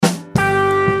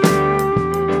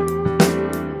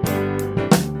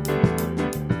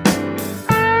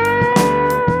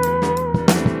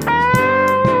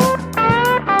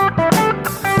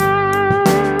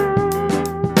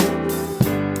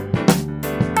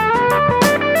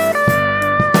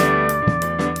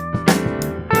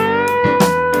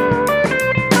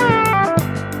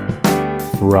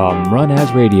From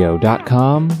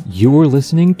runasradio.com, you're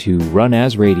listening to Run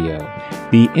As Radio,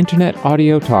 the internet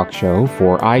audio talk show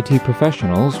for IT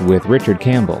professionals with Richard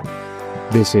Campbell.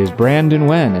 This is Brandon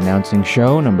Wen announcing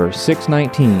show number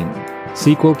 619,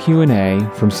 SQL Q and A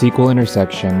from SQL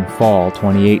Intersection Fall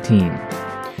 2018.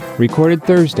 Recorded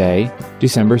Thursday,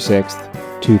 December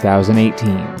 6th,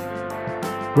 2018.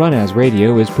 Run As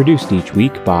Radio is produced each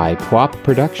week by PWOP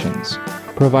Productions,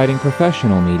 providing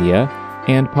professional media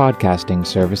and podcasting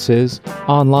services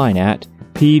online at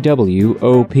pwop.com.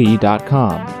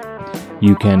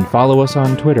 You can follow us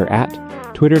on Twitter at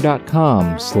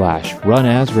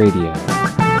twitter.com/runasradio.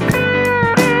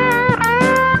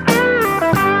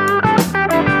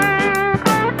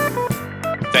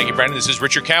 Thank you, Brendan. This is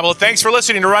Richard Campbell. Thanks for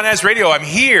listening to Run As Radio. I'm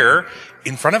here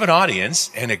in front of an audience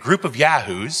and a group of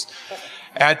yahoos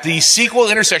at the SQL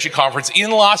Intersection Conference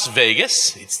in Las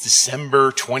Vegas. It's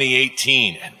December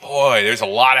 2018. And boy, there's a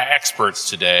lot of experts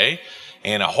today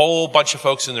and a whole bunch of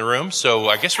folks in the room. So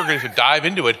I guess we're going to dive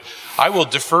into it. I will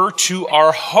defer to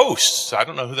our hosts. I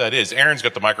don't know who that is. Erin's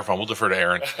got the microphone. We'll defer to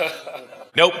Erin.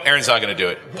 Nope, Erin's not going to do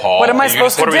it. Paul. What am I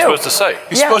supposed to do? What are we supposed to say?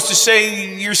 You're supposed to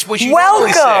say what you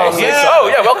welcome. Normally say. Yeah. Oh,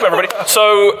 yeah, welcome everybody.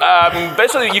 So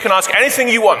basically you can ask anything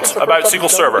you want about SQL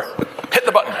Server. Hit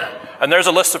the button. And there's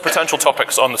a list of potential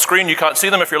topics on the screen. You can't see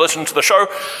them if you're listening to the show.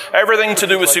 Everything to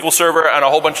do with SQL Server and a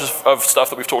whole bunch of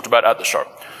stuff that we've talked about at the show.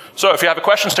 So if you have a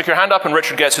question, stick your hand up and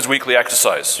Richard gets his weekly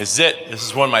exercise. This is it. This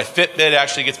is when my Fitbit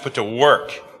actually gets put to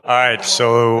work. All right,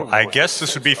 so I guess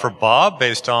this would be for Bob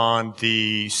based on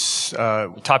the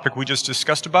topic we just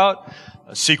discussed about.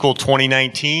 SQL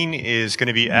 2019 is going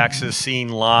to be accessing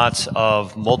lots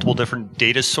of multiple different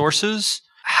data sources.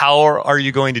 How are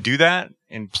you going to do that?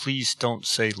 And please don't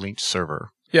say linked server.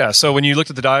 Yeah, so when you looked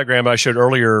at the diagram I showed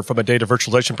earlier from a data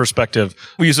virtualization perspective,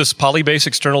 we use this polybase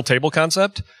external table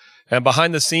concept. And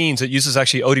behind the scenes, it uses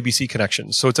actually ODBC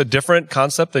connections. So it's a different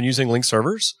concept than using linked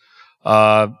servers.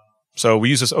 So we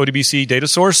use this ODBC data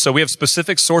source. So we have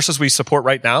specific sources we support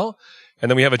right now. And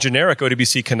then we have a generic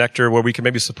ODBC connector where we can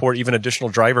maybe support even additional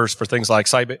drivers for things like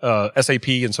SAP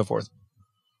and so forth.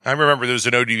 I remember there was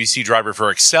an ODBC driver for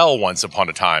Excel once upon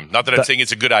a time. Not that I'm saying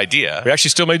it's a good idea. We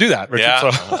actually still may do that, Richard. Yeah.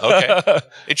 So. Okay.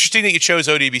 Interesting that you chose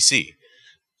ODBC.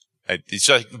 It's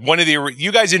like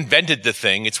you guys invented the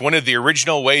thing. It's one of the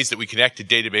original ways that we connected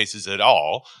databases at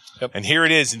all. Yep. And here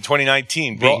it is in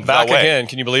 2019 being back again.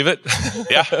 Can you believe it?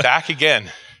 Yeah, back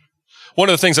again. One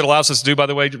of the things it allows us to do, by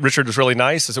the way, Richard, is really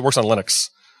nice, is it works on Linux.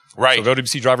 Right. So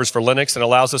ODBC drivers for Linux and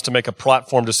allows us to make a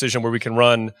platform decision where we can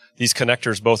run these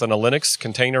connectors both on a Linux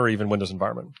container or even Windows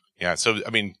environment. Yeah. So, I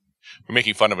mean, we're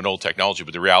making fun of an old technology,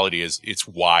 but the reality is it's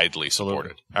widely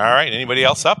supported. All right. Anybody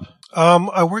else up?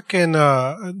 I work in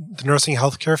the nursing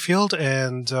healthcare field,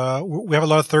 and we have a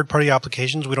lot of third-party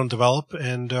applications we don't develop,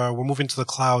 and we're moving to the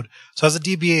cloud. So as a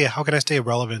DBA, how can I stay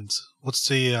relevant? What's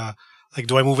the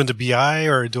do I move into BI,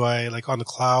 or do I on the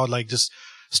cloud just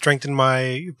strengthen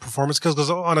my performance skills? Because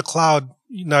on a cloud,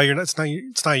 now it's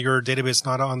not your database, it's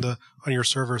not on your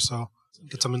server. So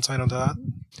get some insight onto that.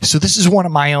 So this is one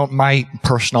of my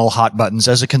personal hot buttons.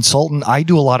 As a consultant, I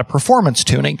do a lot of performance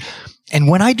tuning. And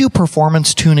when I do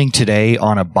performance tuning today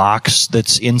on a box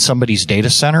that's in somebody's data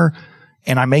center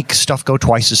and I make stuff go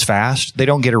twice as fast, they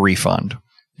don't get a refund.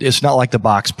 It's not like the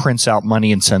box prints out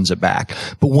money and sends it back.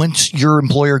 But once your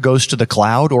employer goes to the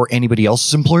cloud or anybody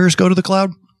else's employers go to the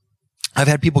cloud, I've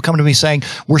had people come to me saying,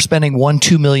 we're spending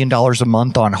 $2 million a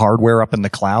month on hardware up in the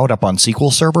cloud, up on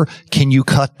SQL Server. Can you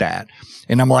cut that?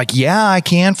 And I'm like, yeah, I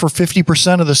can for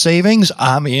 50% of the savings.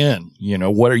 I'm in.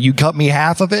 You cut me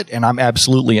half of it and I'm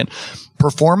absolutely in.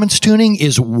 Performance tuning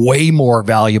is way more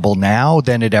valuable now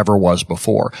than it ever was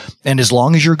before. And as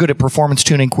long as you're good at performance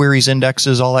tuning queries,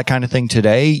 indexes, all that kind of thing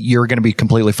today, you're going to be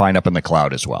completely fine up in the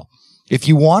cloud as well. If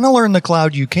you want to learn the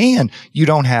cloud, you can. You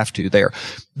don't have to there.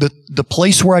 The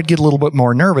place where I'd get a little bit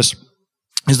more nervous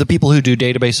is the people who do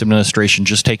database administration,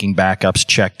 just taking backups,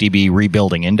 check DB,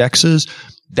 rebuilding indexes.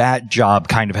 That job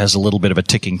kind of has a little bit of a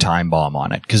ticking time bomb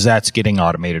on it because that's getting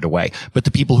automated away. But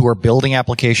the people who are building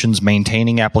applications,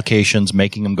 maintaining applications,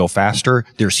 making them go faster,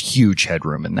 there's huge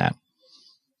headroom in that.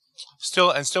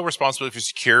 Still responsibility for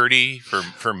security,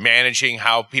 for managing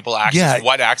how people access,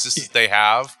 what accesses they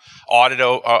have.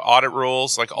 audit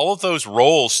rules, like all of those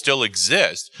roles still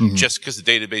exist. Mm-hmm. Just because the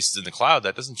database is in the cloud,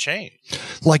 that doesn't change.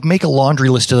 Like make a laundry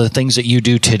list of the things that you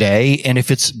do today, and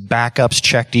if it's backups,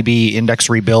 CheckDB, index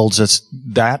rebuilds,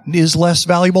 that is less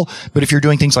valuable. But if you're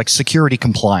doing things like security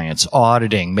compliance,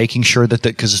 auditing, making sure that,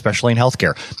 because especially in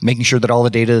healthcare, making sure that all the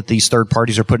data that these third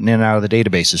parties are putting in and out of the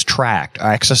database is tracked,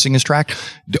 accessing is tracked,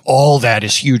 all that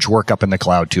is huge work up in the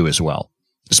cloud too as well.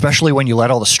 especially when you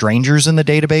let all the strangers in the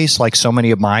database, like so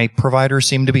many of my providers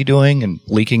seem to be doing and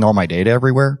leaking all my data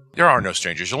everywhere. There are no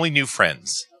strangers, only new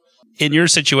friends. In your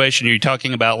situation, you're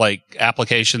talking about like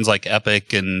applications like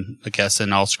Epic and McKesson,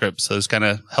 Allscripts, those kind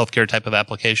of healthcare type of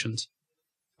applications.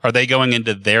 Are they going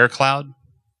into their cloud?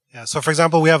 Yeah. So for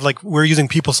example, we're using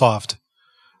PeopleSoft.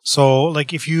 So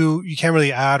like if you can't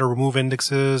really add or remove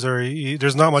indexes or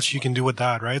there's not much you can do with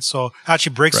that, right? So it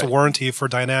actually breaks the warranty for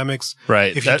Dynamics.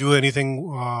 Right. If you do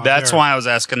anything. That's why I was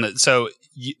asking that. So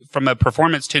from a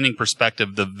performance tuning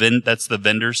perspective, that's the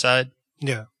vendor side.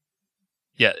 Yeah.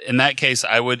 Yeah. In that case,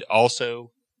 I would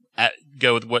also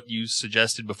go with what you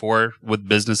suggested before with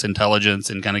business intelligence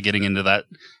and kind of getting into that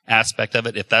aspect of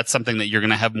it. If that's something that you're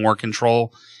going to have more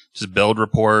control, just build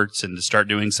reports and to start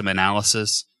doing some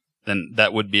analysis, then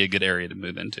that would be a good area to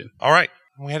move into. All right.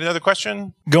 We had another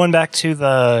question. Going back to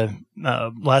the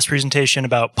last presentation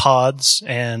about pods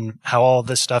and how all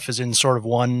this stuff is in sort of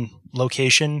one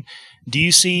location, do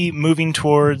you see moving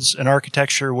towards an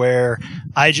architecture where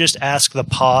I just ask the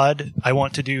pod, I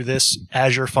want to do this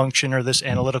Azure function or this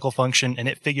analytical function, and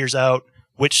it figures out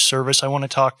which service I want to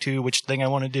talk to, which thing I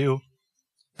want to do?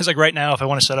 Because like right now, if I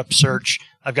want to set up search,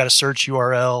 I've got a search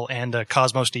URL and a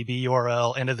Cosmos DB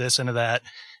URL and a this and a that.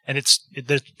 And it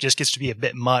just gets to be a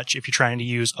bit much if you're trying to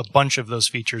use a bunch of those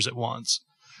features at once.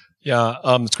 Yeah,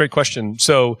 it's a great question.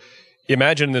 So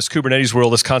imagine in this Kubernetes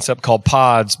world, this concept called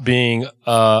pods being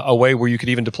a way where you could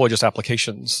even deploy just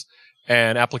applications.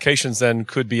 And applications then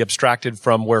could be abstracted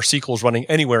from where SQL is running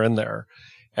anywhere in there.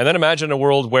 And then imagine a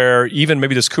world where even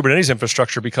maybe this Kubernetes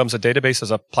infrastructure becomes a database as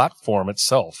a platform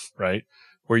itself, right?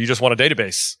 Where you just want a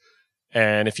database.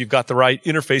 And if you've got the right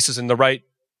interfaces and the right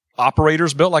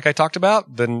operators built, like I talked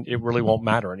about, then it really won't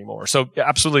matter anymore. So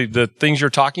absolutely, the things you're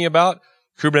talking about,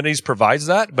 Kubernetes provides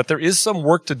that, but there is some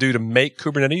work to do to make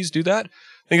Kubernetes do that.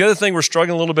 I think the other thing we're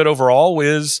struggling a little bit overall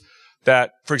is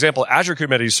that, for example, Azure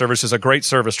Kubernetes Service is a great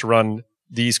service to run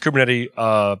these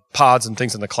Kubernetes pods and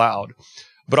things in the cloud.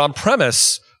 But on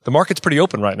premise, the market's pretty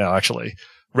open right now, actually.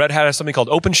 Red Hat has something called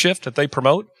OpenShift that they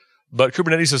promote, but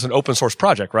Kubernetes is an open source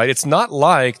project, right? It's not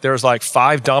like there's like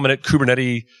 5 dominant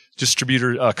Kubernetes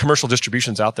commercial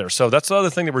distributions out there. So that's the other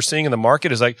thing that we're seeing in the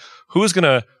market is like, who is going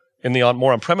to, in the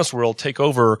more on-premise world, take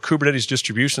over Kubernetes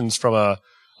distributions from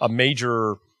a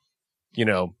major,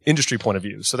 industry point of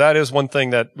view. So that is one thing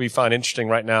that we find interesting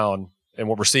right now and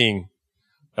what we're seeing.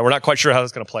 And we're not quite sure how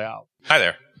that's going to play out. Hi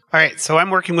there. All right. So I'm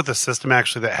working with a system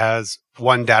actually that has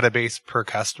one database per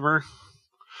customer.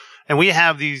 And we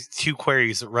have these 2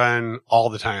 queries that run all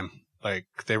the time. Like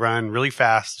they run really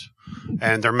fast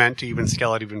and they're meant to even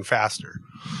scale it even faster.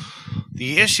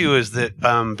 The issue is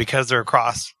that because they're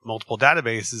across multiple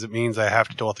databases, it means I have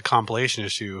to deal with the compilation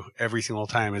issue every single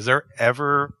time. Is there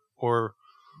ever or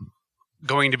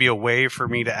going to be a way for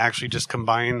me to actually just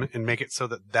combine and make it so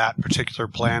that that particular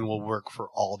plan will work for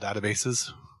all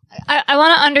databases? I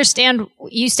want to understand,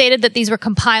 you stated that these were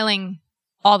compiling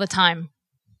all the time.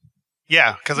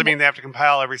 Yeah, because they have to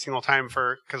compile every single time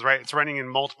because it's running in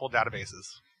multiple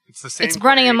databases. It's the same. It's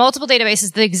running in multiple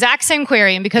databases, the exact same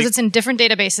query, and because it's in different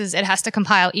databases, it has to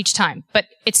compile each time. But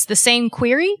it's the same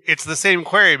query? It's the same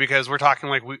query because we're talking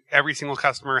like every single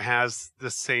customer has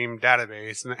the same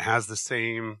database and it has the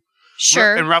same.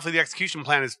 Sure. And roughly the execution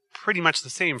plan is pretty much the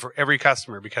same for every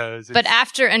customer because. But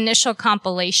after initial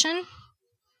compilation,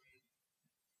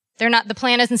 the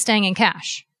plan isn't staying in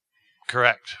cache.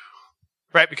 Correct.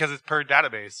 Right, because it's per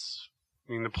database.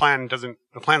 The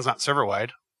plan's not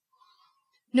server-wide.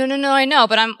 No, I know,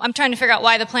 but I'm trying to figure out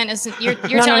why the plan isn't. You're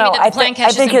telling me that the plan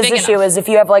cache isn't big enough. I think his issue is if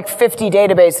you have like 50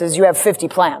 databases, you have 50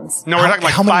 plans. No, we're talking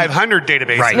like 500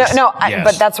 databases. Right.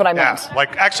 But that's what I meant.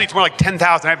 Yeah, actually, it's more like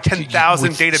 10,000. I have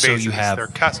 10,000 databases. So you have they're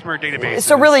customer databases.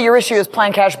 So really, your issue is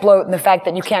plan cache bloat and the fact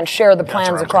that you can't share the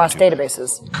plans across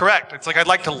databases. Correct. It's like I'd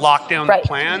like to lock down the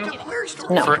plan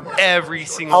for every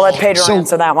single. I'll let Pedro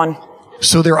answer that one.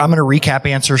 So I'm going to recap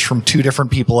answers from 2 different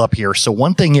people up here. So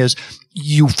one thing is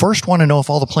you first want to know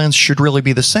if all the plans should really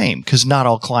be the same because not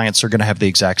all clients are going to have the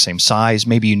exact same size.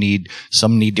 Maybe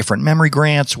some need different memory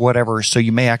grants, whatever. So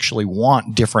you may actually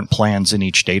want different plans in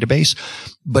each database.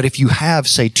 But if you have,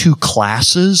 say, 2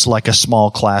 classes, like a small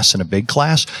class and a big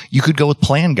class, you could go with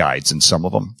plan guides in some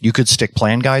of them. You could stick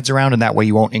plan guides around and that way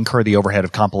you won't incur the overhead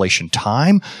of compilation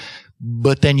time.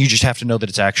 but then you just have to know that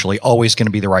it's actually always going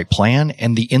to be the right plan.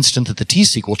 And the instant that the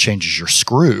T-SQL changes, you're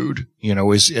screwed.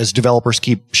 As developers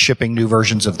keep shipping new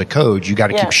versions of the code, you got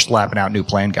to keep slapping out new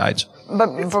plan guides.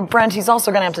 But for Brent, he's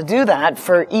also going to have to do that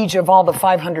for each of all the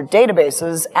 500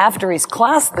 databases after he's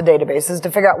classed the databases to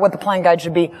figure out what the plan guide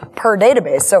should be per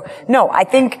database. So, no, I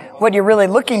think what you're really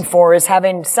looking for is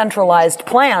having centralized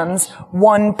plans,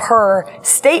 one per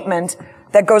statement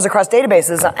that goes across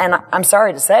databases. And I'm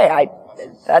sorry to say,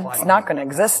 that's not going to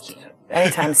exist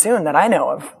anytime soon that I know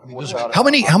of. How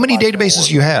many databases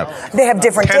do you have? They have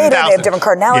different 10, data. They have different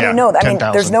cardinality. Yeah, no,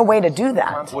 10,000. there's no way to do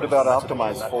that. What about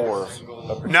optimized for?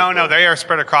 No, they are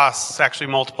spread across actually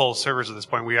multiple servers at this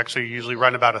point. We actually usually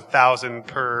run about 1,000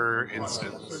 per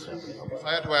instance.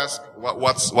 I had to ask,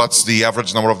 what's the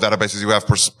average number of databases you have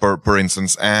per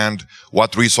instance, and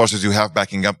what resources you have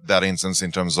backing up that instance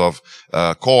in terms of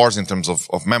cores, in terms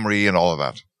of memory, and all of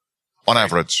that, on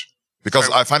average? Because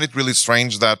I find it really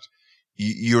strange that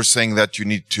you're saying that you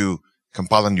need to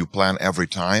compile a new plan every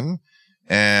time,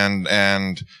 and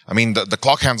I mean the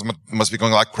clock hands must be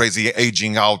going like crazy,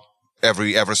 aging out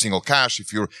every single cache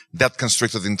if you're that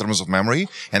constricted in terms of memory,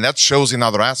 and that shows in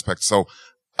other aspects. So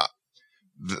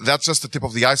that's just the tip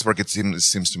of the iceberg. It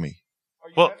seems to me.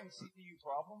 Well,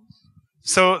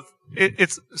 so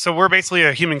so we're basically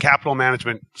a human capital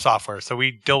management software. So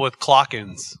we deal with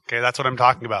clock-ins. Okay, that's what I'm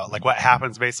talking about. Like what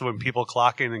happens basically when people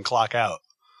clock in and clock out,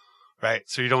 right?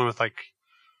 So you're dealing with like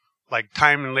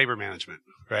time and labor management,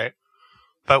 right?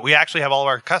 But we actually have all of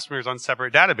our customers on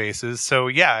separate databases. So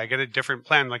yeah, I get a different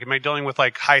plan. Like, am I dealing with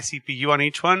like high CPU on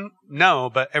each one?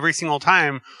 No, but every single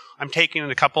time I'm taking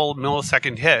a couple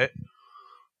millisecond hit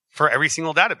for every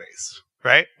single database,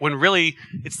 right? When really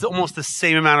it's almost the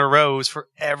same amount of rows for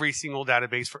every single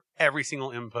database, for every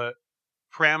single input.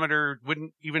 Parameter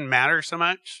wouldn't even matter so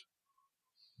much.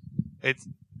 It's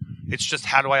just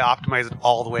how do I optimize it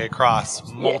all the way across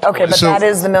multiple. Okay, but that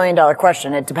is the $1 million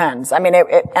question. It depends. I mean,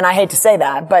 and I hate to say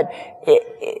that, but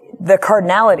the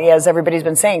cardinality, as everybody's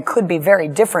been saying, could be very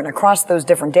different across those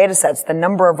different data sets. The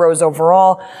number of rows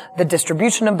overall, the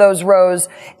distribution of those rows.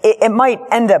 It might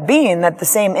end up being that the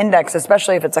same index,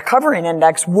 especially if it's a covering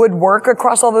index, would work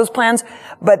across all those plans,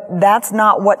 but that's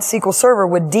not what SQL Server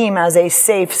would deem as a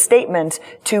safe statement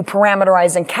to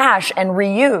parameterize and cache and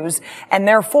reuse. And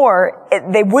therefore,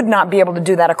 they would not be able to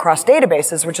do that across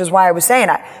databases, which is why I was saying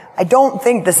I don't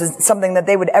think this is something that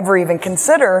they would ever even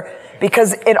consider,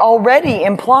 because it already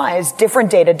implies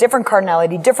different data, different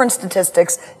cardinality, different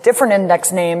statistics, different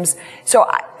index names. So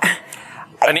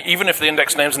and even if the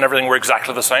index names and everything were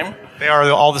exactly the same, they are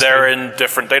all the same. They're in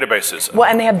different databases. Well,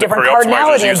 and they have different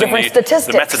cardinality and different statistics.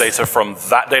 The metadata from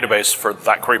that database for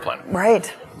that query plan.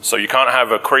 Right. So you can't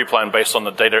have a query plan based on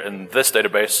the data in this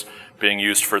database being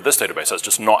used for this database. That's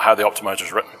just not how the optimizer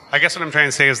is written. I guess what I'm trying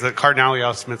to say is that cardinality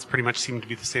estimates pretty much seem to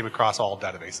be the same across all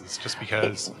databases, just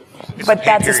because. But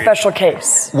that's a special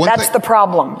case. That's the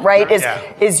problem, right?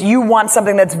 Is you want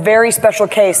something that's very special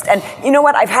cased. And you know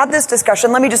what? I've had this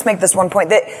discussion. Let me just make this one point.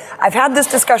 That I've had this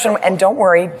discussion, and don't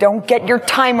worry, don't get your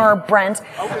timer, Brent.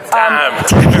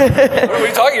 What are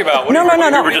we talking about? No.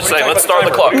 We were just saying, let's start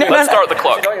the clock. Let's start the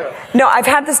clock. No, I've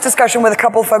had this discussion with a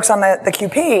couple of folks on the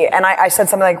QP, and I said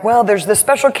something like, well, there's this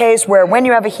special case where when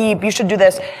you have a heap, you should do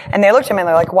this. And they looked at me and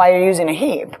they're like, why are you using a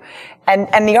heap?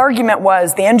 And the argument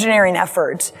was the engineering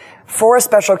effort for a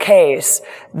special case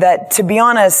that, to be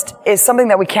honest, is something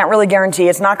that we can't really guarantee.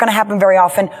 It's not going to happen very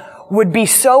often, would be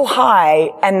so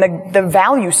high and the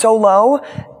value so low.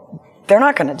 They're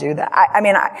not going to do that. I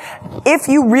mean, if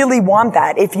you really want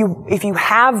that, if you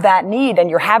have that need and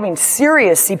you're having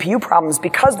serious CPU problems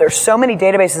because there's so many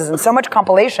databases and so much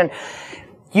compilation,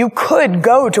 you could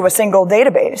go to a single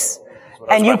database.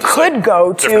 And you could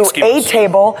go to a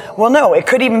table. Well, no, it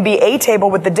could even be a table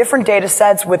with the different data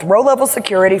sets with row-level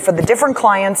security for the different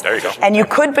clients. There you go. And you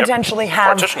could potentially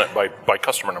have... Partition it by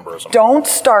customer number or something. Don't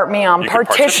start me on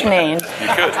partitioning. You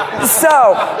could.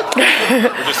 So...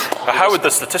 how would the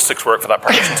statistics work for that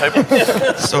partition table?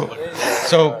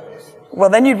 So... Well,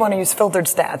 then you'd want to use filtered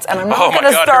stats. And I'm not Oh my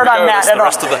going to God, start here we on go. that It's at the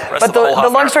rest all. of the- rest But of the whole the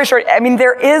half long hour. story short, I mean,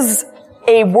 there is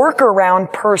a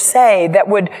workaround per se that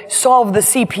would solve the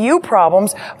CPU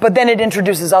problems, but then it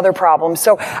introduces other problems.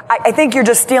 So I think you're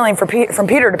just stealing from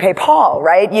Peter to pay Paul,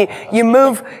 right? You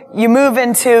move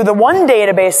into the one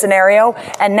database scenario,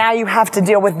 and now you have to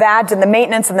deal with that and the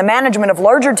maintenance and the management of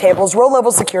larger tables,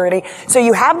 row-level security. So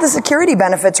you have the security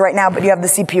benefits right now, but you have the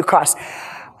CPU costs.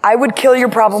 I would kill your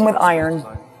problem with iron.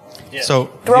 Yeah. So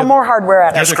throw more hardware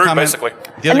at it. You're screwed, basically.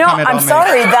 No, I'm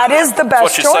sorry. That is the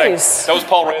best choice. That was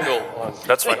Paul Randal.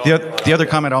 That's fine. The other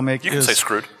comment I'll make You can is say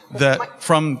screwed. that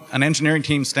from an engineering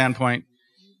team standpoint,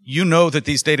 you know that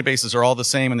these databases are all the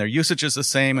same and their usage is the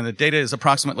same and the data is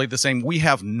approximately the same. We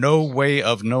have no way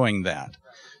of knowing that.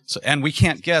 So, and we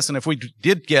can't guess. And if we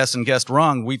did guess and guessed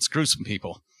wrong, we'd screw some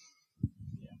people.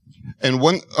 And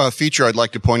one feature I'd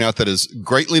like to point out that is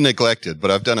greatly neglected, but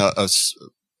I've done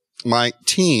my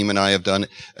team and I have done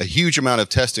a huge amount of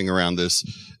testing around this,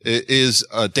 is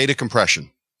data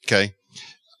compression. Okay.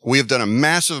 We have done a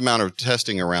massive amount of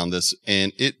testing around this,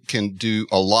 and it can do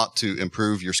a lot to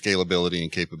improve your scalability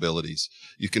and capabilities.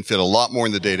 You can fit a lot more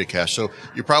in the data cache. So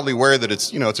you're probably aware that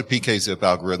it's a PK-zip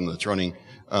algorithm that's running,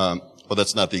 well,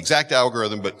 that's not the exact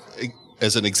algorithm, but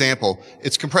as an example,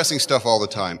 it's compressing stuff all the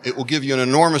time. It will give you an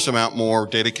enormous amount more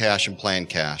data cache and plan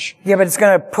cache. Yeah, but it's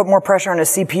going to put more pressure on a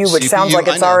CPU, which sounds like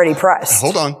it's already pressed.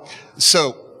 Hold on.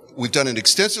 So we've done an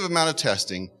extensive amount of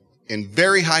testing in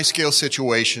very high scale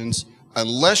situations.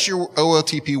 Unless your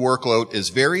OLTP workload is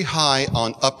very high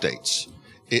on updates,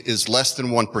 it is less than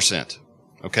 1%.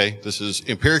 Okay? This is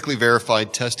empirically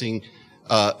verified testing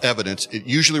evidence. It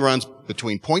usually runs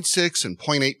between 0.6 and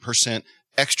 0.8%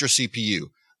 extra CPU,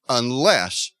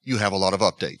 unless you have a lot of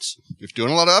updates. If you're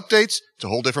doing a lot of updates, it's a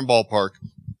whole different ballpark.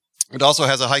 It also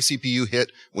has a high CPU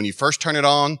hit when you first turn it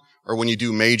on, or when you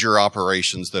do major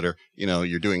operations that are,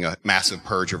 you're doing a massive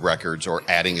purge of records or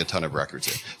adding a ton of records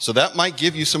in. So that might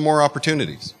give you some more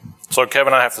opportunities. So,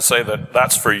 Kevin, I have to say that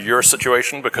that's for your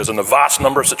situation, because in the vast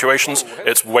number of situations,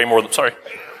 it's way more than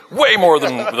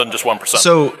just 1%.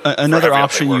 So another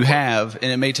option you have,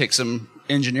 and it may take some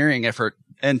engineering effort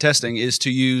and testing, is to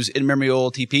use in-memory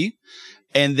OLTP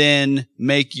and then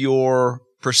make your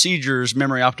procedures,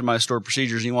 memory optimized stored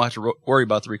procedures, and you won't have to worry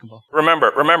about the recompile.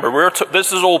 Remember,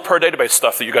 this is all per database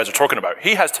stuff that you guys are talking about.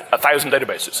 He has 1,000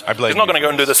 databases. He's not going to go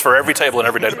and do this for every table in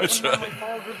every database.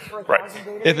 Right.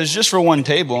 If it's just for one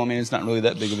table, it's not really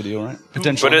that big of a deal, right?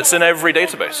 Potentially. But it's in every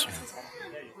database.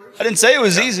 I didn't say it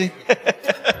was easy.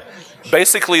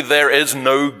 Basically, there is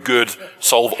no good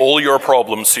solve all your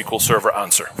problems SQL Server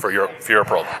answer for your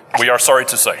problem. We are sorry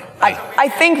to say. I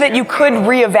think that you could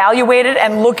reevaluate it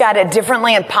and look at it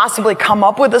differently and possibly come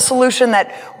up with a solution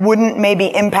that wouldn't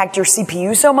maybe impact your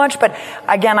CPU so much. But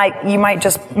again, you might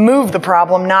just move the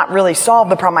problem, not really solve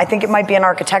the problem. I think it might be an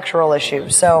architectural issue.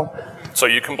 So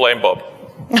you can blame Bob.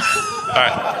 All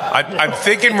right. I'm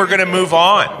thinking we're going to move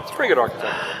on. It's a pretty good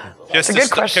architecture. It's a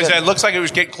good question. Because it looks like it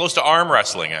was getting close to arm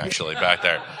wrestling, actually, back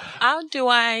there. How do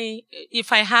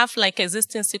if I have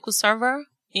existing SQL Server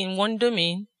in one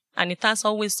domain and it has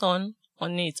always on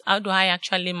it, how do I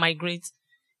actually migrate?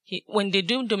 When they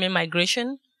do domain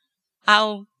migration,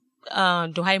 how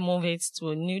do I move it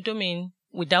to a new domain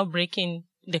without breaking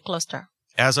the cluster?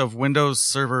 As of Windows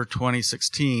Server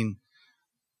 2016,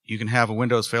 you can have a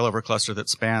Windows failover cluster that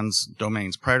spans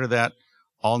domains. Prior to that,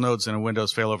 all nodes in a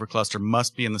Windows failover cluster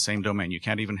must be in the same domain. You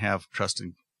can't even have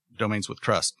trusted domains with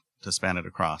trust to span it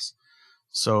across.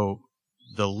 So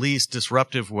the least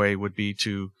disruptive way would be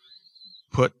to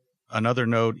put another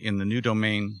node in the new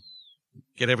domain,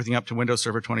 get everything up to Windows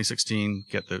Server 2016,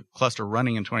 get the cluster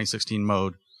running in 2016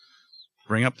 mode,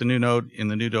 bring up the new node in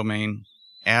the new domain,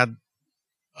 add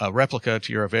a replica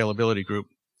to your availability group,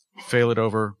 fail it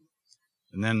over,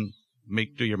 and then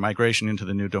do your migration into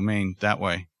the new domain that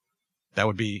way. That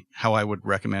would be how I would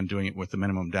recommend doing it with the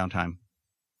minimum downtime.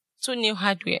 So new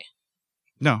hardware?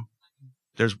 No.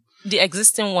 There's the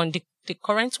existing one, the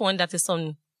current one that is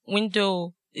on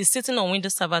is sitting on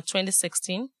Windows Server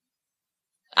 2016.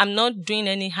 I'm not doing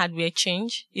any hardware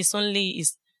change. It's only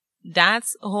that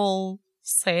whole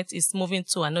set is moving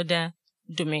to another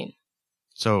domain.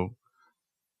 So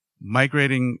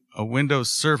migrating a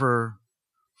Windows server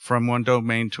from one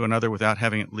domain to another without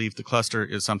having it leave the cluster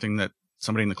is something that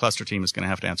somebody in the cluster team is going to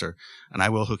have to answer, and I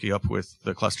will hook you up with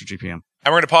the cluster GPM. And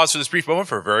we're going to pause for this brief moment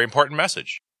for a very important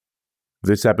message.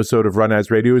 This episode of Run As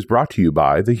Radio is brought to you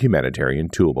by the Humanitarian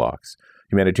Toolbox.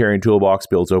 Humanitarian Toolbox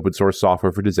builds open source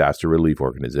software for disaster relief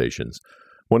organizations.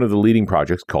 One of the leading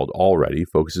projects, called Already,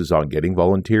 focuses on getting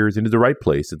volunteers into the right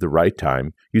place at the right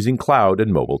time using cloud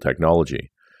and mobile technology.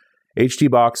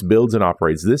 HTBox builds and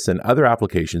operates this and other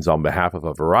applications on behalf of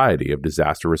a variety of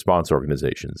disaster response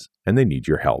organizations, and they need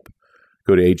your help.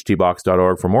 Go to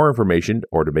htbox.org for more information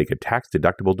or to make a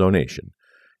tax-deductible donation.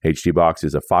 HTBox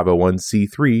is a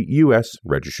 501c3 U.S.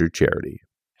 registered charity.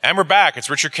 And we're back.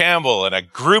 It's Richard Campbell and a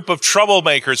group of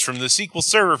troublemakers from the SQL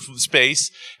Server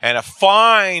space and a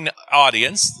fine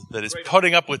audience that is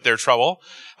putting up with their trouble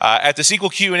at the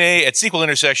SQL Q and A at SQL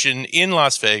Intersection in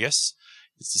Las Vegas.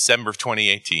 It's December of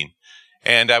 2018.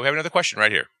 And we have another question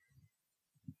right here.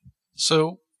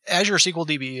 So Azure SQL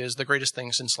DB is the greatest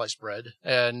thing since sliced bread.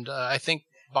 And I think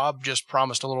Bob just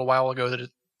promised a little while ago that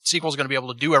SQL is going to be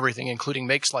able to do everything, including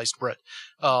make sliced bread.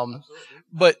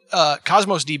 But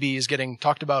Cosmos DB is getting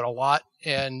talked about a lot,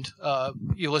 and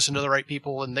you listen to the right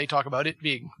people, and they talk about it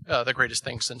being the greatest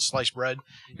thing since sliced bread.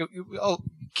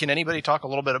 Can anybody talk a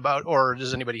little bit about, or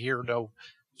does anybody here know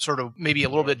sort of maybe a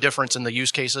little bit difference in the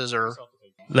use cases? Or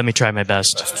let me try my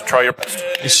best. Just try your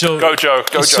best. So, go, Joe.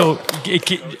 Go, so Joe.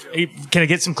 Can I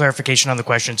get some clarification on the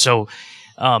question? So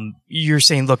you're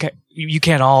saying, look, you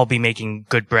can't all be making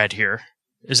good bread here.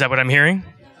 Is that what I'm hearing?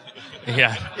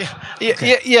 Yeah.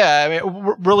 Yeah. I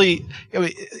mean, really,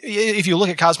 if you look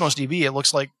at Cosmos DB, it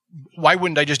looks like, why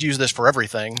wouldn't I just use this for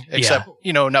everything? Except,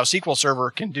 now SQL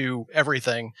Server can do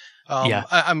everything.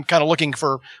 I'm kind of looking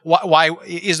for why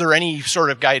is there any sort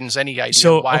of guidance, any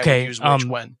idea why I would use which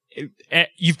when?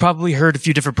 You've probably heard a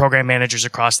few different program managers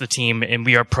across the team, and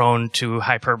we are prone to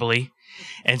hyperbole.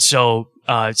 And so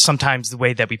sometimes the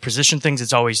way that we position things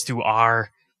is always through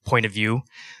our point of view.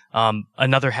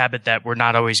 Another habit that we're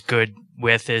not always good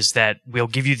with is that we'll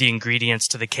give you the ingredients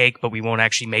to the cake, but we won't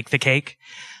actually make the cake.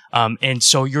 And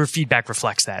so your feedback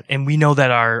reflects that. And we know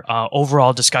that our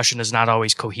overall discussion is not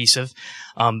always cohesive.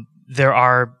 There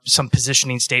are some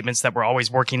positioning statements that we're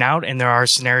always working out, and there are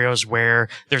scenarios where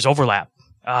there's overlap.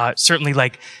 Certainly,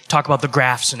 like, talk about the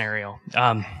graph scenario.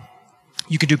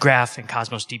 You could do graph in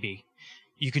Cosmos DB.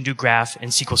 You can do graph in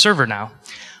SQL Server now.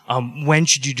 When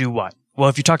should you do what? Well,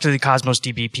 if you talk to the Cosmos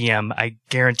DB PM, I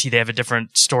guarantee they have a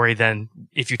different story than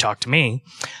if you talk to me.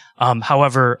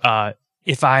 However,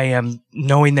 if I am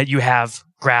knowing that you have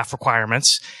graph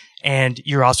requirements and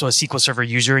you're also a SQL Server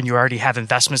user and you already have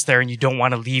investments there and you don't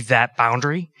want to leave that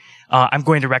boundary, I'm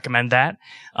going to recommend that.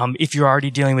 If you're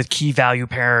already dealing with key value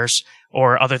pairs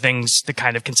or other things, the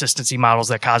kind of consistency models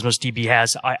that Cosmos DB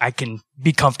has, I can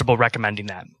be comfortable recommending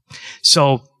that.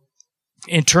 So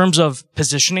in terms of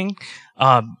positioning,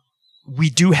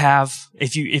 we do have,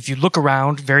 if you look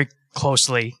around very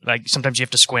closely, like sometimes you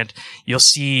have to squint, you'll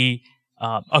see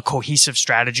a cohesive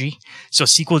strategy. So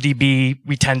SQL DB,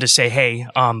 we tend to say, hey,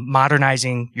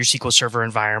 modernizing your SQL Server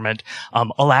environment.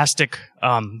 Elastic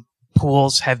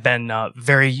pools have been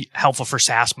very helpful for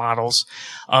SaaS models.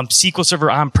 SQL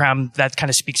Server on-prem, that kind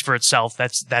of speaks for itself.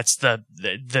 That's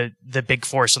the big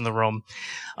force in the room.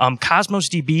 Cosmos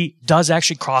DB does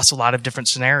actually cross a lot of different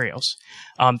scenarios.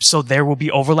 So there will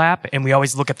be overlap, and we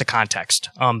always look at the context.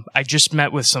 I just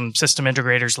met with some system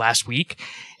integrators last week,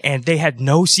 and they had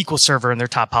no SQL Server in their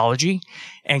topology,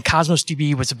 and Cosmos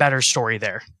DB was a better story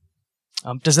there.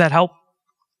 Does that help?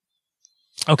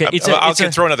 Okay. I'll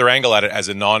throw another angle at it as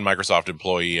a non-Microsoft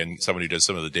employee and someone who does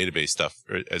some of the database stuff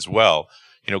as well.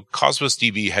 Cosmos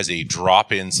DB has a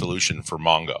drop-in solution for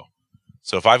Mongo.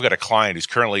 So if I've got a client who's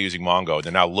currently using Mongo and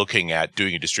they're now looking at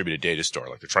doing a distributed data store,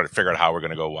 like they're trying to figure out how we're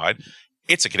going to go wide,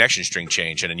 it's a connection string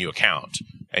change and a new account.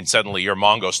 And suddenly your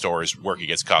Mongo store is working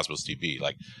against Cosmos DB.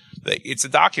 It's a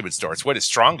document store. It's what it's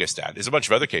strongest at. There's a bunch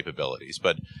of other capabilities,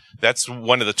 but that's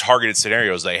one of the targeted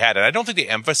scenarios they had. And I don't think they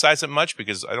emphasize it much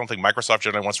because I don't think Microsoft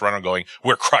generally wants to run on going,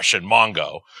 we're crushing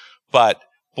Mongo. But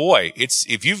boy,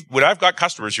 when I've got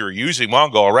customers who are using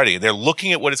Mongo already and they're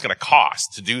looking at what it's going to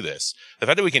cost to do this, the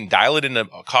fact that we can dial it into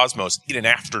Cosmos in an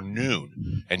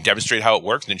afternoon and demonstrate how it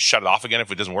works and then shut it off again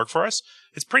if it doesn't work for us,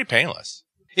 it's pretty painless.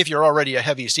 If you're already a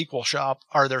heavy SQL shop,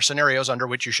 are there scenarios under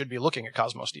which you should be looking at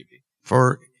Cosmos DB?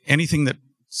 For anything that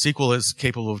SQL is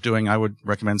capable of doing, I would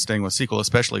recommend staying with SQL,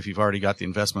 especially if you've already got the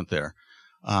investment there.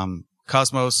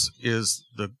 Cosmos is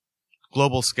the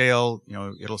global scale,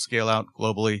 it'll scale out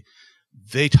globally.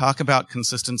 They talk about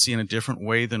consistency in a different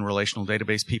way than relational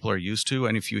database people are used to.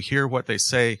 And if you hear what they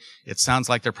say, it sounds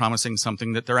like they're promising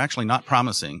something that they're actually not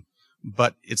promising,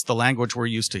 but it's the language we're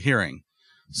used to hearing.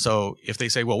 So if they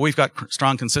say, well, we've got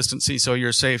strong consistency, so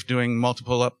you're safe doing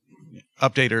multiple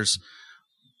updaters,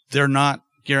 they're not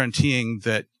guaranteeing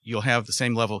that you'll have the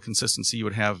same level of consistency you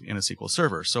would have in a SQL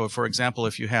Server. So, for example,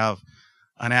 if you have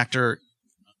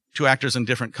two actors in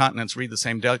different continents read the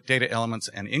same data elements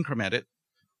and increment it,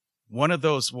 one of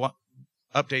those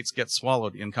updates gets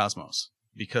swallowed in Cosmos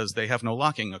because they have no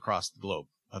locking across the globe.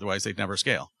 Otherwise, they'd never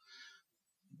scale.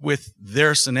 With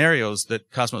their scenarios that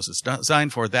Cosmos is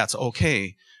designed for, that's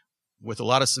okay. With a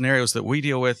lot of scenarios that we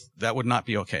deal with, that would not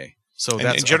be okay. So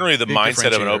that's generally the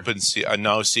mindset of a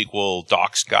NoSQL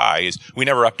docs guy is we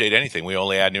never update anything. We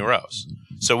only add new rows.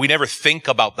 So we never think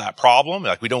about that problem.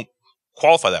 Like we don't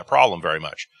qualify that problem very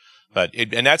much.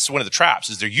 And that's one of the traps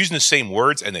is they're using the same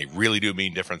words and they really do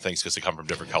mean different things because they come from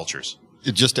different cultures.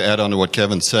 Just to add on to what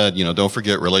Kevin said, don't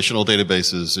forget relational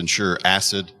databases ensure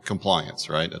ACID compliance,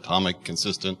 right? Atomic,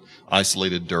 consistent,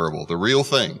 isolated, durable, the real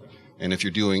thing. And if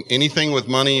you're doing anything with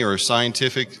money or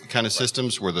scientific kind of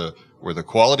systems where the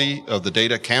quality of the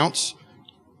data counts,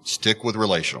 Stick with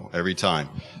relational every time.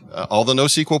 All the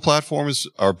NoSQL platforms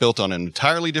are built on an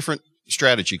entirely different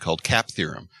strategy called CAP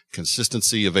theorem,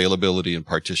 consistency, availability, and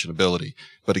partitionability.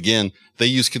 But again, they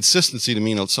use consistency to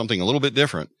mean something a little bit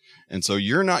different. And so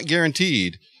you're not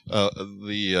guaranteed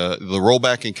the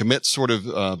rollback and commit sort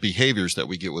of behaviors that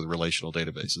we get with relational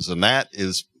databases. And that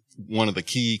is one of the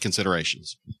key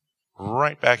considerations.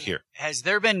 Right back here. Has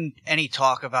there been any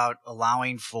talk about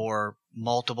allowing for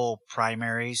multiple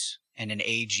primaries and an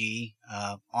AG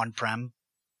on-prem?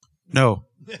 No.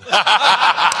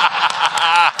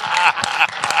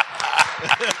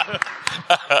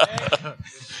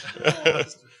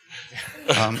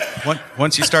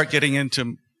 Once you start getting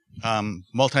into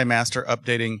multi-master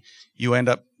updating, you end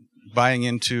up buying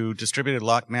into distributed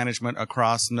lock management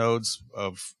across nodes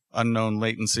of unknown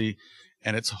latency,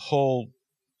 and it's a whole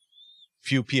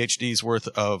few PhDs worth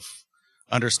of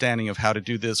understanding of how to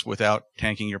do this without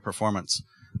tanking your performance.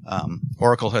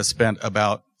 Oracle has spent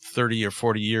about 30 or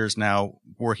 40 years now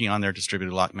working on their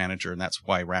distributed lock manager, and that's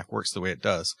why RAC works the way it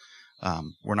does.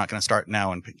 We're not going to start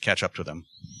now and catch up to them.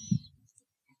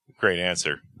 Great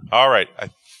answer. All right.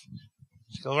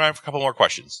 Still around for a couple more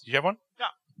questions. Do you have one?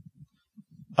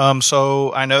 Yeah.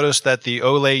 So I noticed that the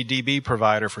OLE DB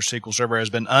provider for SQL Server has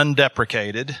been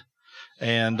undeprecated,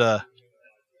 and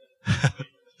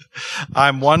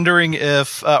I'm wondering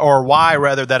if, or why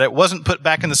rather, that it wasn't put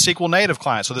back in the SQL native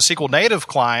client. So the SQL native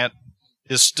client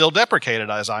is still deprecated,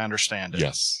 as I understand it.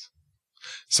 Yes.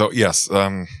 So yes,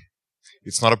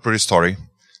 it's not a pretty story.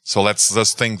 So let's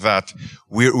just think that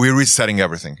we're resetting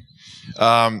everything.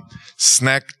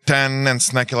 Snack 10 and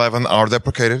Snack 11 are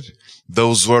deprecated.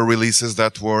 Those were releases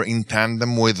that were in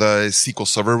tandem with a SQL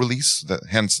Server release,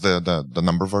 hence the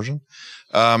number version.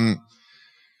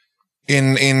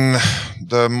 In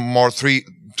the more 2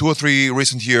 or 3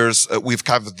 recent years, we've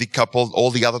kind of decoupled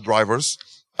all the other drivers,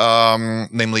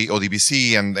 namely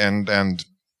ODBC and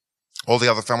all the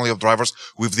other family of drivers.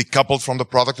 We've decoupled from the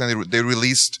product and they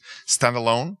released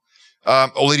standalone.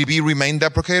 OLEDB remained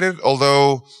deprecated,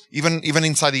 although even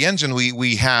inside the engine,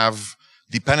 we have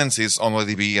dependencies on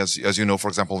OLEDB, as you know, for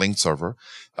example, linked server.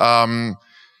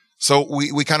 So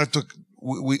we kind of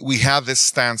we had this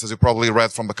stance, as you probably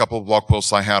read from the couple of blog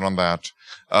posts I had on that.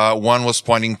 One was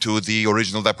pointing to the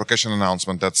original deprecation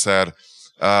announcement that said,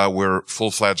 we're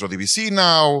full-fledged ODBC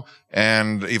now,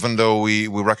 and even though we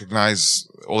recognize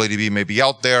OLEDB may be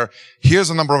out there,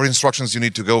 here's a number of instructions you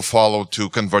need to go follow to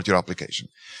convert your application.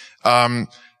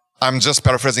 I'm just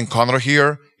paraphrasing Conor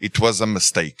here. It was a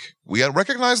mistake. We had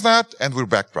recognized that, and we're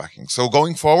backtracking. So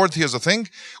going forward, here's the thing.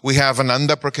 We have an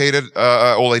undeprecated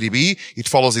OLEDB. It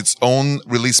follows its own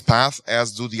release path,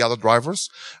 as do the other drivers.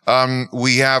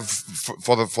 We have,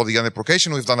 for the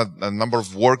undeprecation, we've done a number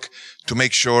of work to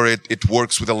make sure it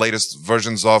works with the latest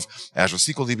versions of Azure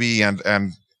SQL DB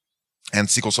and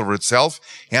SQL Server itself.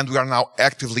 And we are now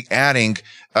actively adding,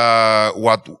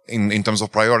 what in terms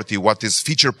of priority, what is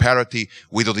feature parity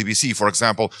with ODBC. For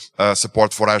example,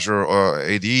 support for Azure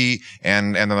AD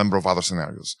and a number of other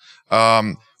scenarios.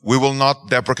 We will not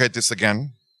deprecate this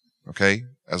again. Okay.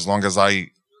 As long as I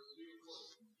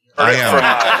am.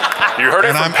 You heard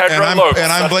it from Pedro Lopes.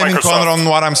 And I'm blaming Conor on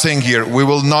what I'm saying here. We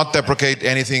will not deprecate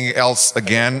anything else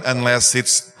again unless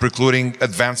it's precluding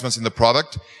advancements in the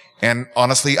product. And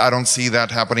honestly, I don't see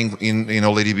that happening in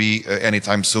OLEDB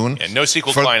anytime soon. And no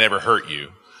SQL client ever hurt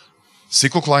you.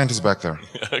 SQL client is back there.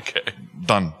 Okay.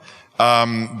 Done.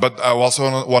 But I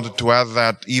also wanted to add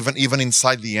that even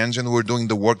inside the engine, we're doing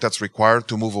the work that's required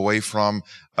to move away from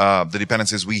the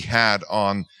dependencies we had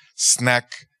on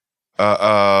Snack,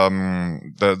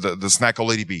 the Snack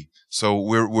OLEDB. So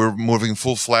we're moving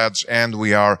full-fledged, and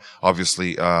we are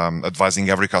obviously advising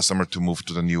every customer to move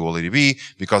to the new OLEDB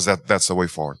because that's the way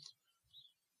forward.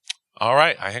 All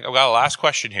right. I think I've got a last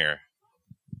question here.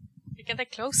 You get the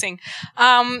closing.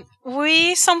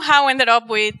 We somehow ended up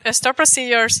with store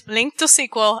procedures linked to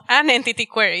SQL and entity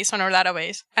queries on our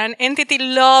database. And entity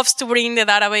loves to bring the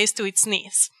database to its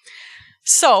knees.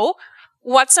 So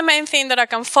what's the main thing that I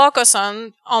can focus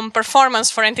on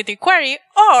performance for entity query?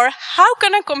 Or how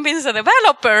can I convince the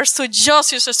developers to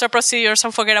just use the store procedures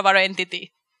and forget about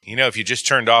entity? You know, if you just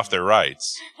turned off their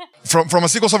rights. From a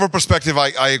SQL Server perspective,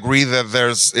 I agree that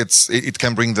it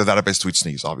can bring the database to its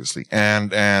knees, obviously.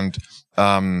 And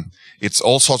it's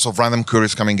all sorts of random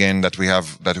queries coming in that we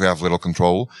have little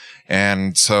control.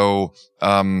 And so,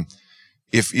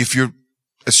 if you're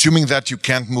assuming that you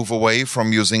can't move away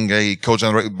from using a code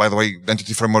generator, by the way,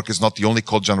 Entity Framework is not the only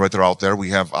code generator out there.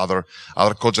 We have other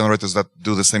code generators that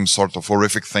do the same sort of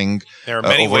horrific thing. There are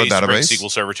many over ways a database. to bring SQL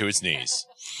Server to its knees.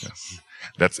 Yes.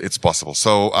 It's possible.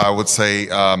 So I would say,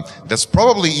 that's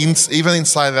probably even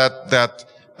inside that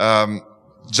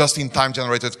just-in-time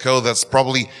generated code. That's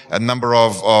probably a number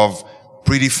of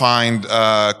predefined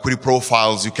query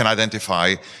profiles you can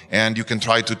identify, and you can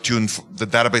try to tune the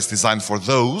database design for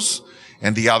those,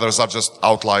 and the others are just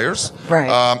outliers.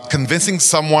 Right. Convincing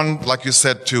someone, like you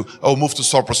said, to move to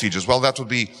stored procedures. Well, that would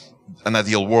be an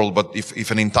ideal world, but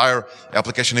if an entire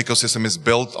application ecosystem is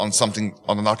built on something,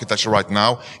 on an architecture right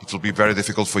now, it will be very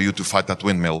difficult for you to fight that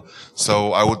windmill.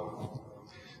 So I would,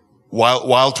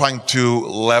 while trying to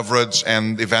leverage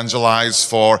and evangelize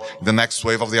for the next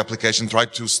wave of the application, try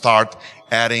to start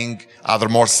adding other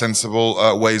more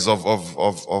sensible ways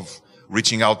of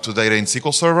reaching out to data in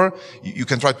SQL Server. You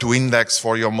can try to index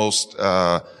for your most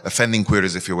offending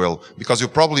queries, if you will, because you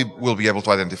probably will be able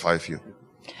to identify a few.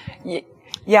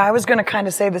 Yeah, I was going to kind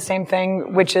of say the same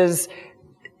thing, which is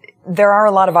there are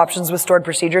a lot of options with stored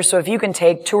procedures. So if you can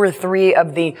take 2 or 3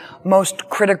 of the most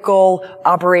critical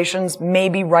operations,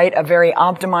 maybe write a very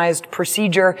optimized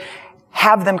procedure,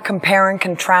 have them compare and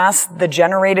contrast the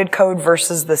generated code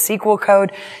versus the SQL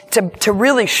code to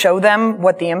really show them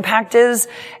what the impact is.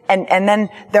 And then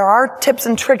there are tips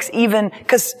and tricks even,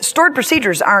 because stored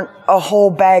procedures aren't a whole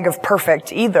bag of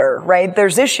perfect either, right?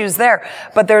 There's issues there,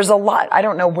 but there's a lot. I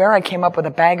don't know where I came up with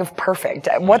a bag of perfect.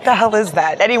 What the hell is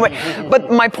that? Anyway, but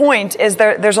my point is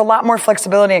there's a lot more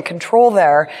flexibility and control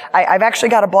there. I've actually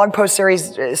got a blog post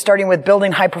series starting with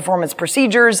building high performance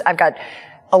procedures. I've got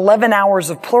 11 hours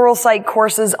of Pluralsight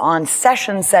courses on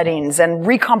session settings and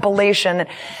recompilation.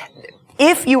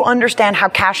 If you understand how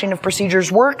caching of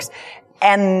procedures works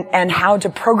and how to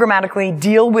programmatically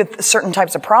deal with certain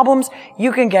types of problems,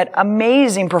 you can get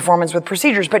amazing performance with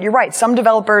procedures. But you're right, some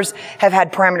developers have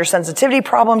had parameter sensitivity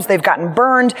problems, they've gotten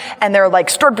burned, and they're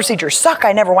like, stored procedures suck,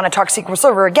 I never want to talk SQL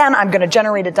Server again, I'm going to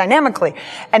generate it dynamically.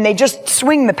 And they just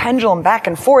swing the pendulum back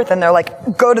and forth, and they're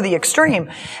like, go to the extreme.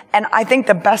 And I think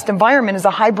the best environment is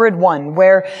a hybrid one,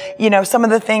 where, some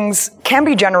of the things can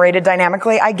be generated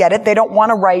dynamically, I get it, they don't want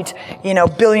to write,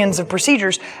 billions of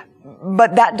procedures,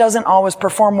 but that doesn't always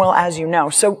perform well, as you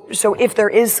know. So if there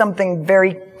is something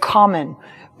very common,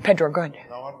 Pedro, go ahead.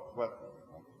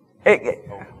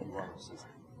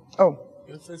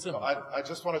 I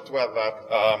just wanted to add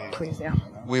that. Please, yeah.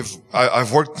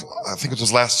 I've worked, I think it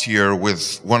was last year,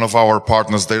 with one of our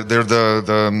partners. They're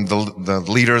the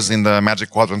leaders in the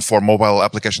Magic Quadrant for mobile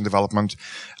application development,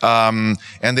 and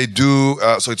they do.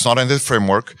 So it's not in the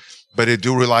framework, but they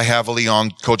do rely heavily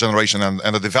on code generation,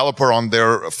 and the developer on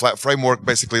their framework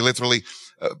basically literally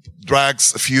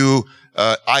drags a few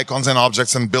icons and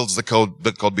objects and builds the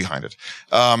code behind it.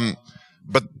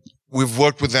 But we've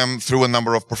worked with them through a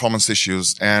number of performance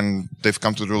issues, and they've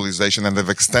come to the realization, and they've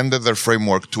extended their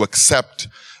framework to accept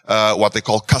what they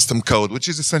call custom code, which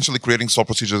is essentially creating stored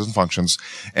procedures and functions.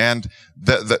 And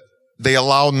they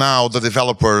allow now the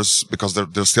developers, because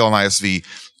they're still on ISV,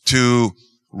 to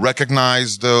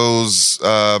recognize those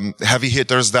heavy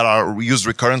hitters that are used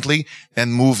recurrently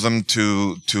and move them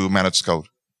to managed code.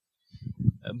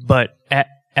 But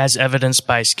as evidenced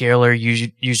by scalar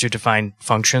user-defined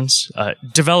functions,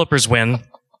 developers win.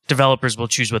 Developers will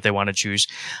choose what they want to choose.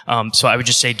 So I would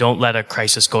just say don't let a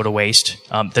crisis go to waste.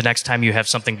 The next time you have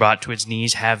something brought to its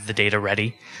knees, have the data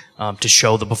ready to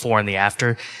show the before and the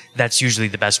after. That's usually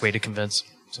the best way to convince.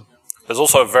 So. There's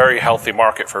also a very healthy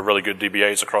market for really good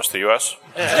DBAs across the U.S.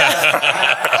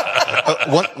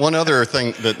 One other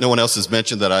thing that no one else has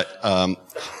mentioned that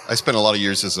I spent a lot of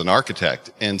years as an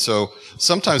architect, and so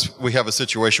sometimes we have a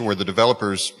situation where the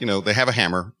developers, they have a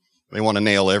hammer, they want to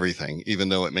nail everything, even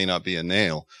though it may not be a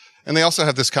nail, and they also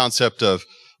have this concept of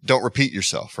don't repeat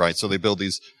yourself, right? So they build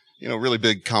these, really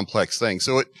big complex things.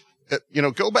 So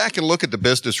go back and look at the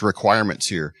business requirements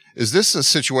here. Is this a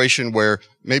situation where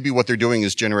maybe what they're doing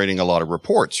is generating a lot of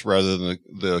reports rather than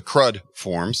the CRUD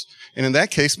forms? And in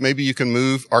that case, maybe you can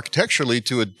move architecturally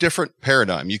to a different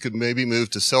paradigm. You could maybe move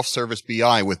to self-service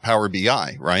BI with Power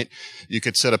BI, right? You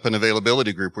could set up an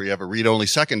availability group where you have a read-only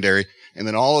secondary, and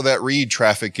then all of that read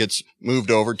traffic gets moved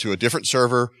over to a different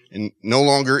server, and no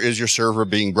longer is your server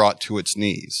being brought to its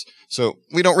knees. So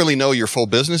we don't really know your full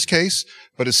business case,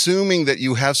 but assuming that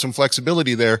you have some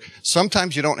flexibility there,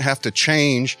 sometimes you don't have to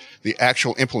change the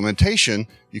actual implementation.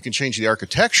 You can change the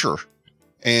architecture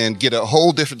and get a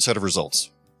whole different set of results.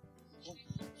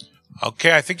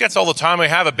 Okay, I think that's all the time we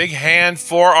have. A big hand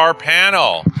for our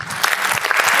panel.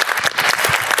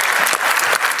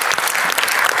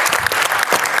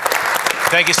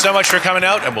 Thank you so much for coming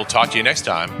out, and we'll talk to you next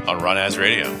time on Run As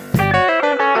Radio.